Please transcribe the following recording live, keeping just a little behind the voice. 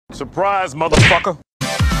Surprise, motherfucker.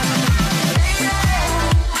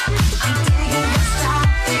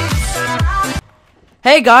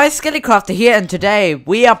 Hey guys, SkeleCrafter here, and today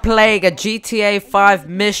we are playing a GTA 5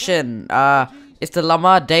 mission. It's the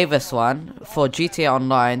Lamar Davis one for GTA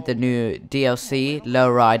Online, the new DLC,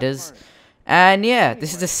 Lowriders. And yeah,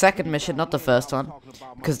 this is the second mission, not the first one,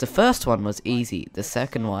 because the first one was easy. The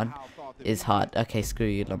second one is hard. Okay, screw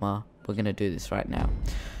you, Lamar. We're gonna do this right now.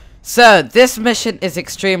 So, this mission is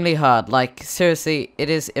extremely hard. Like, seriously,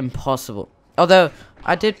 it is impossible. Although,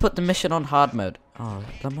 I did put the mission on hard mode. Oh,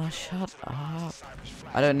 Lamar, shut up.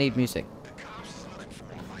 I don't need music.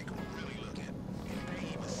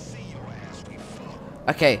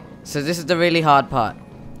 Okay, so this is the really hard part.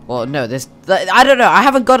 Well, no, I don't know. I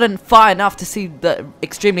haven't gotten far enough to see the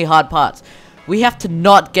extremely hard parts. We have to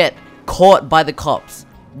not get caught by the cops.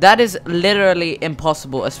 That is literally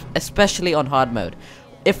impossible, especially on hard mode.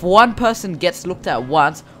 If one person gets looked at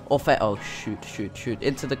once, or oh, shoot,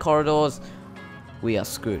 into the corridors, we are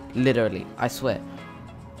screwed. Literally, I swear.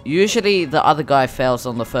 Usually, the other guy fails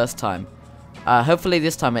on the first time. Hopefully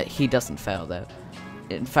this time he doesn't fail, though.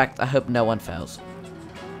 In fact, I hope no one fails.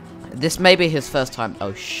 This may be his first time.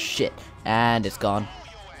 Oh, shit. And it's gone.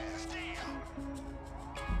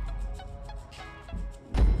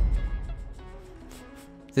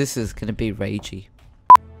 This is gonna be ragey.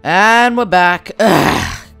 And we're back.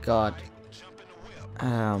 Ugh, God.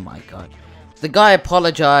 Oh my god. The guy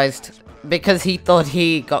apologized because he thought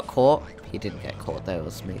he got caught. He didn't get caught, that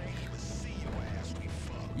was me.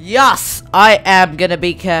 Yes! I am gonna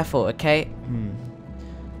be careful, okay?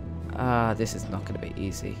 This is not gonna be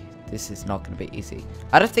easy. This is not gonna be easy.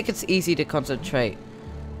 I don't think it's easy to concentrate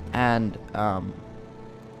and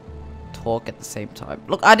talk at the same time.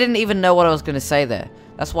 Look, I didn't even know what I was gonna say there.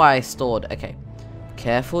 That's why I stalled. Okay.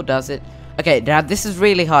 Careful, does it? Okay, now this is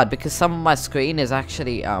really hard because some of my screen is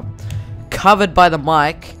actually covered by the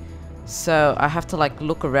mic. So I have to like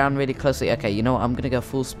look around really closely. Okay, you know what? I'm gonna go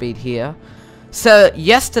full speed here. So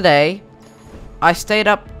yesterday, I stayed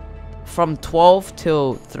up from 12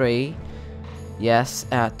 till 3. Yes,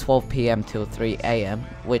 12 p.m. till 3 a.m.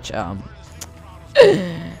 Which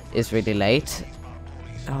is really late.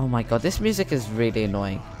 Oh my god, this music is really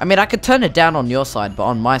annoying. I mean, I could turn it down on your side, but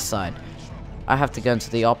on my side, I have to go into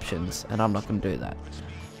the options, and I'm not going to do that.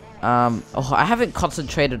 Oh, I haven't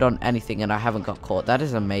concentrated on anything, and I haven't got caught. That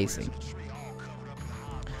is amazing.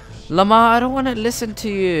 Lamar, I don't want to listen to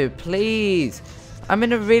you. Please. I'm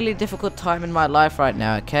in a really difficult time in my life right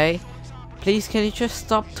now, okay? Please, can you just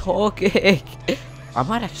stop talking? I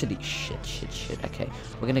might actually... Shit. Okay,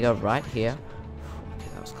 we're going to go right here. Okay,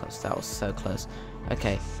 that was close. That was so close.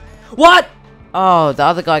 Okay. What? Oh, the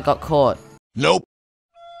other guy got caught. Nope.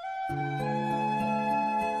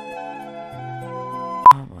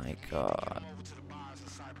 Oh my god.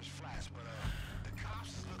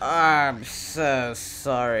 I'm so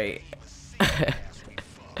sorry.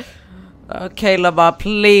 Okay, Lamar,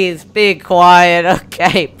 please be quiet.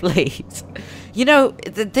 Okay, please. You know,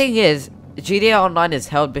 the thing is, GTA Online is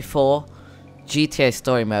held before GTA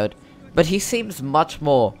Story Mode, but he seems much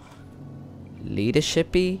more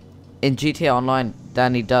leadershipy in GTA Online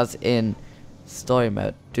than he does in Story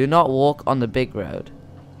Mode. Do not walk on the big road.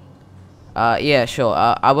 Yeah, sure.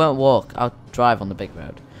 I won't walk. I'll drive on the big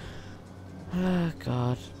road. Oh,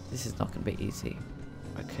 God. This is not going to be easy.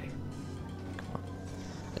 Okay. Come on.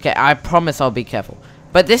 Okay, I promise I'll be careful.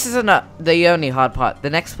 But this isn't the only hard part. The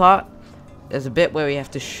next part, there's a bit where we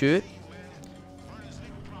have to shoot.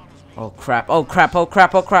 Oh, crap. Oh, crap. Oh,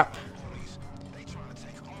 crap. Oh, crap.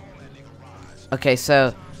 Okay,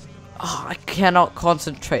 so... Oh, I cannot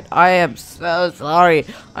concentrate. I am so sorry.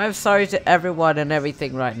 I'm sorry to everyone and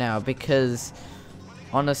everything right now because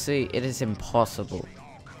honestly, it is impossible.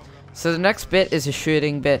 So the next bit is a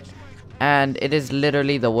shooting bit, and it is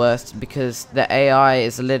literally the worst because the AI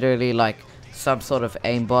is literally like some sort of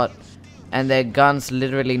aimbot, and their guns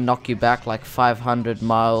literally knock you back like 500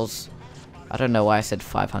 miles. I don't know why I said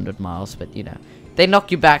 500 miles, but you know. They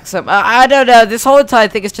knock you back some... I don't know. This whole entire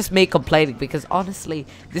thing is just me complaining because honestly,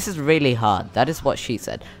 this is really hard. That is what she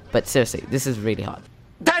said. But seriously, this is really hard.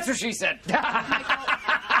 That's what she said.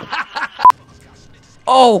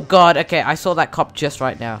 Oh, God. Okay, I saw that cop just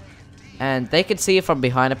right now. And they could see it from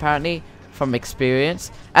behind, apparently, from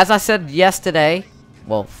experience. As I said yesterday,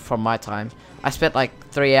 well, from my time, I spent like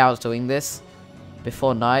 3 hours doing this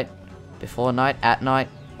before night, at night,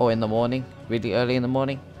 or in the morning, really early in the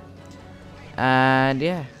morning. And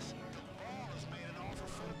yeah.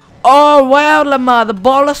 Oh wow, Lamar, the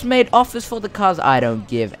boss made offers for the cars. I don't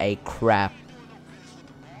give a crap.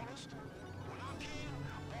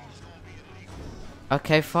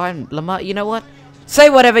 Okay, fine, Lamar. You know what?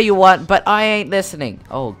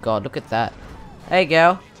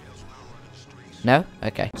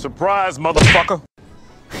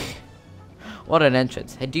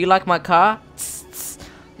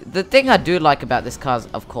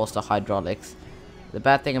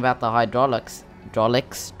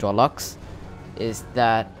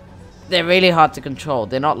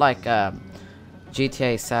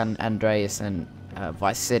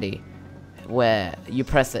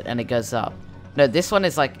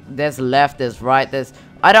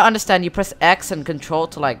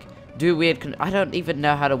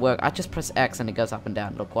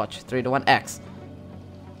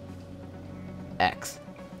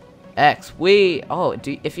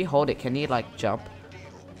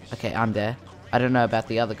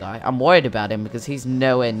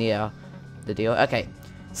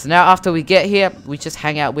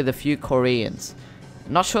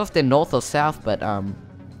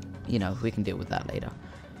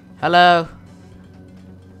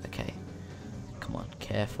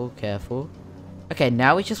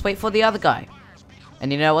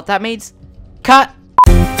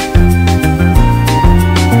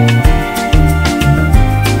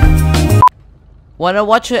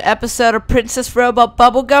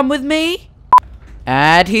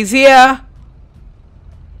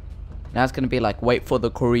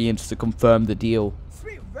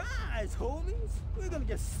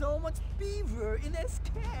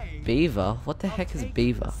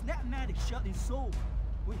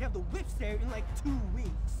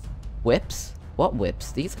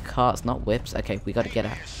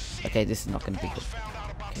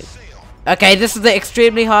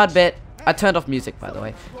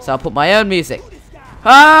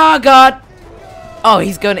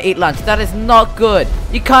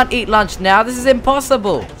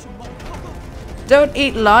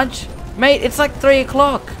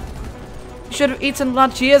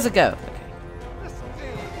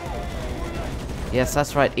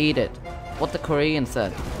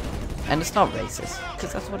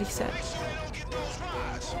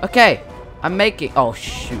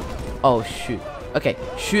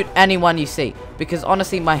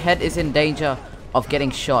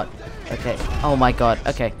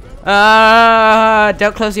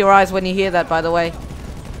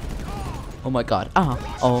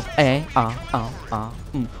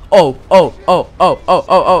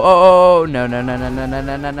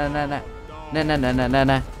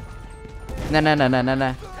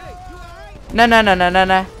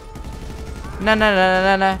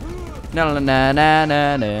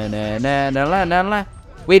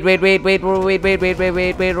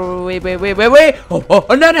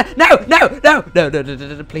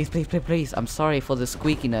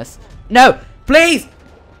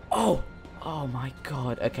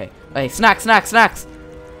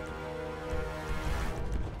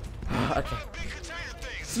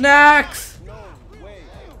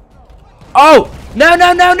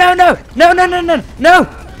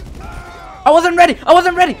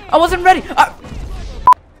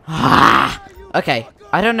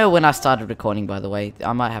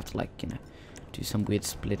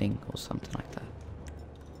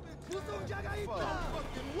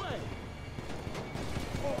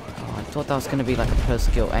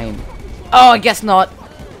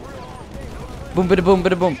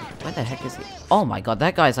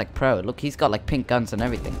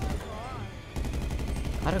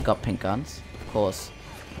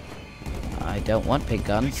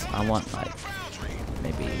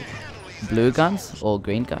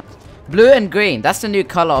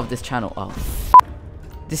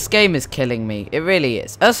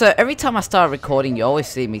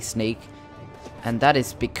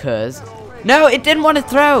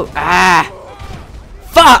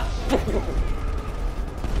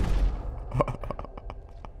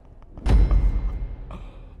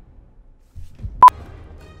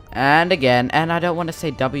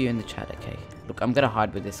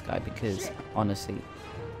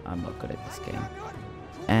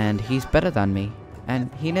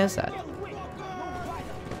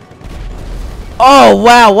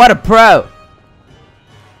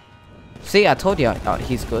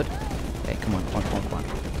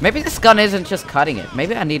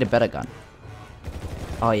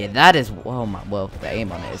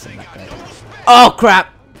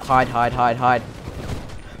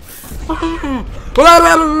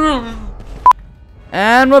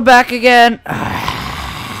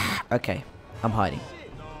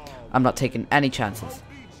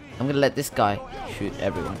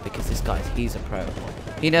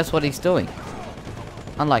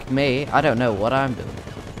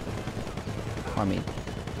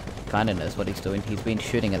 kind of knows what he's doing. He's been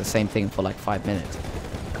shooting at the same thing for like 5 minutes.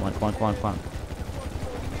 Come on, come on, come on, come on.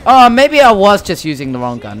 Oh, maybe I was just using the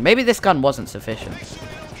wrong gun. Maybe this gun wasn't sufficient.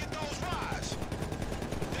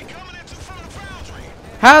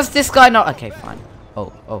 How's this guy not? Okay, fine.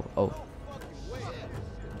 Oh, oh, oh.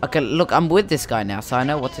 Okay, look, I'm with this guy now, so I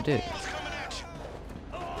know what to do.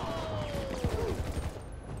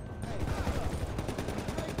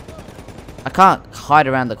 I can't hide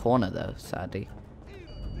around the corner though, sadly.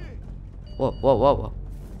 Whoa, whoa, whoa, whoa.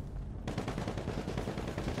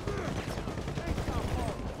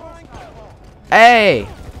 Hey,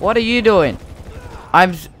 what are you doing?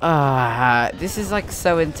 This is like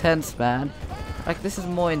so intense, man. Like, this is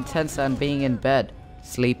more intense than being in bed,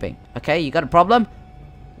 sleeping. Okay, you got a problem?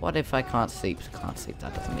 What if I can't sleep? Can't sleep,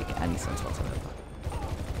 that doesn't make any sense whatsoever.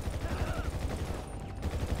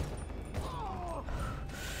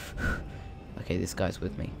 Okay, this guy's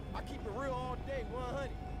with me.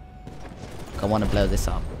 I want to blow this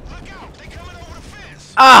up.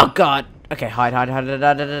 Oh god! Okay, hide, hide, hide,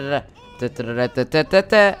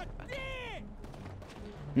 okay.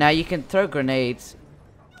 Now you can throw grenades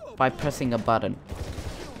by pressing a button.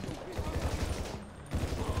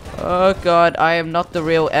 Oh god, I am not the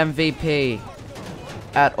real MVP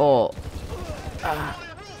at all.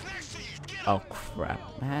 Oh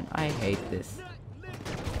crap, man, I hate this.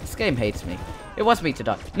 This game hates me. It wants me to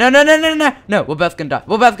die. No, no, no, no, no, no, we're both gonna die.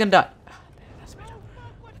 We're both gonna die.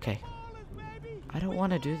 Okay. I don't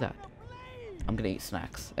want to do that. I'm gonna eat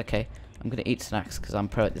snacks, okay? I'm gonna eat snacks because I'm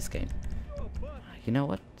pro at this game. You know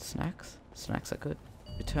what? Snacks? Snacks are good.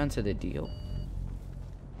 Return to the deal.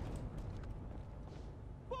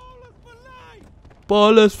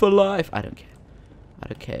 Ballers for life! I don't care. I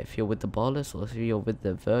don't care if you're with the ballers or if you're with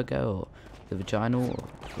the Virgo or the vaginal or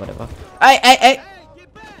whatever. Hey, hey, hey!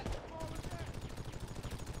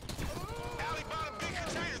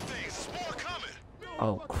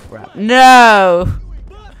 Oh crap. No!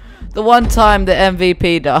 The one time the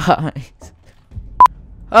MVP dies.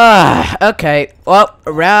 Okay. Well,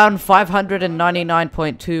 around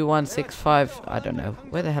 599.2165. I don't know.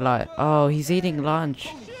 Where the hell are I? Oh, he's eating lunch.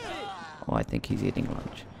 Oh, I think he's eating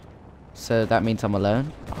lunch. So that means I'm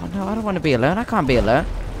alone? Oh no, I don't want to be alone. I can't be alone.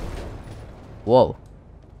 Whoa.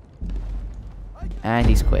 And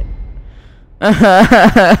he's quit.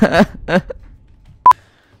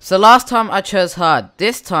 So last time I chose hard.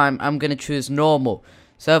 This time I'm gonna choose normal.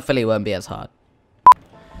 So hopefully it won't be as hard.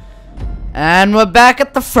 And we're back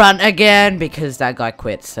at the front again because that guy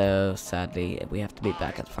quit. So sadly we have to be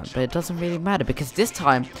back at the front. But it doesn't really matter because this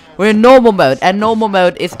time we're in normal mode. And normal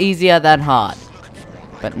mode is easier than hard.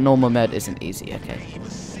 But normal mode isn't easy, okay?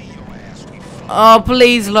 Oh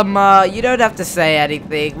please Lamar, you don't have to say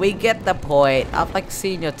anything. We get the point. I've like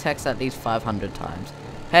seen your text at least 500 times.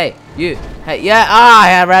 Hey, you. Hey, yeah.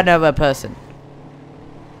 Ah, I ran over a person.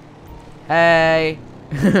 Hey.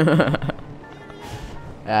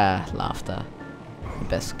 Laughter. The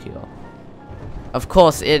best cure. Of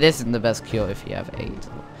course, it isn't the best cure if you have AIDS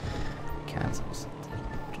or cancer or something.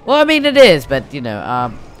 Well, I mean, it is, but, you know,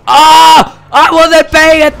 Oh! I wasn't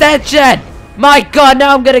paying attention! My god,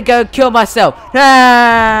 now I'm gonna go kill myself.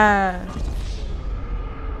 Ah!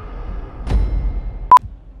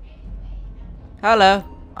 Hello.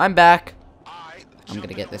 I'm back. I'm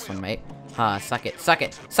gonna get this one, mate. Ha, suck it, suck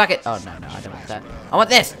it, suck it. Oh, no, no, I don't want that. I want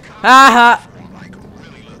this. Ha ha.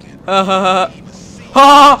 Ha ha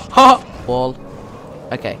ha. Ha. Wall.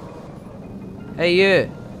 Okay. Hey, you.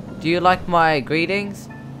 Do you like my greetings?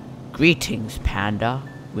 Greetings, panda.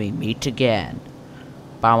 We meet again.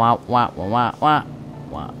 Bow, wow, wow, wow, wow,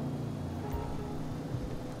 wow.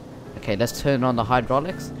 Okay, let's turn on the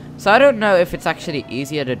hydraulics. So I don't know if it's actually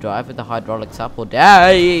easier to drive with the hydraulics up or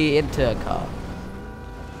down into a car.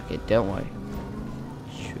 Okay, don't worry.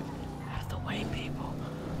 Shoot. Out of the way, people.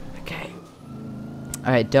 Okay.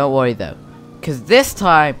 Alright, don't worry though. Because this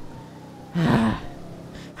time...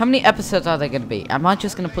 How many episodes are there going to be? Am I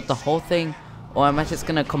just going to put the whole thing? Or am I just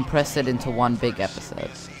going to compress it into one big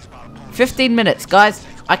episode? 15 minutes, guys.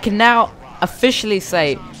 I can now officially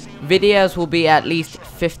say videos will be at least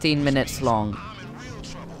 15 minutes long.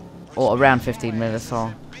 Or around 15 minutes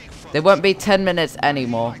long. They won't be 10 minutes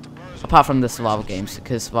anymore. Apart from the survival games,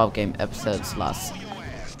 because survival game episodes last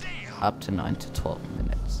up to 9 to 12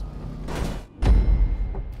 minutes.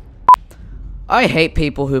 I hate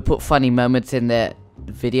people who put funny moments in their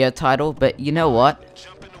video title, but you know what?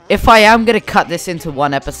 If I am going to cut this into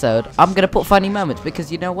one episode, I'm going to put funny moments,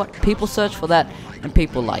 because you know what? People search for that, and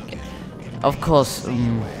people like it. Of course,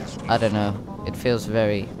 I don't know. It feels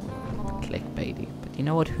very clickbaity. You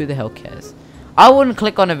know what? Who the hell cares? I wouldn't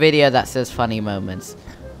click on a video that says funny moments.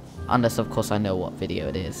 Unless, of course, I know what video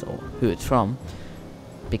it is or who it's from.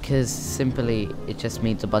 Because simply, it just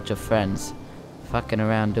means a bunch of friends fucking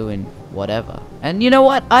around doing whatever. And you know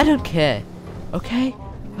what? I don't care. Okay?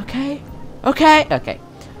 Okay? Okay? Okay.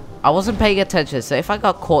 I wasn't paying attention, so if I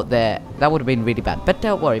got caught there, that would have been really bad. But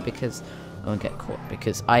don't worry, because I won't get caught.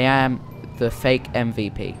 Because I am the fake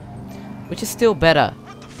MVP. Which is still better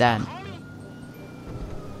than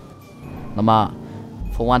Lamar.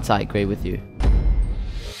 For once, I agree with you.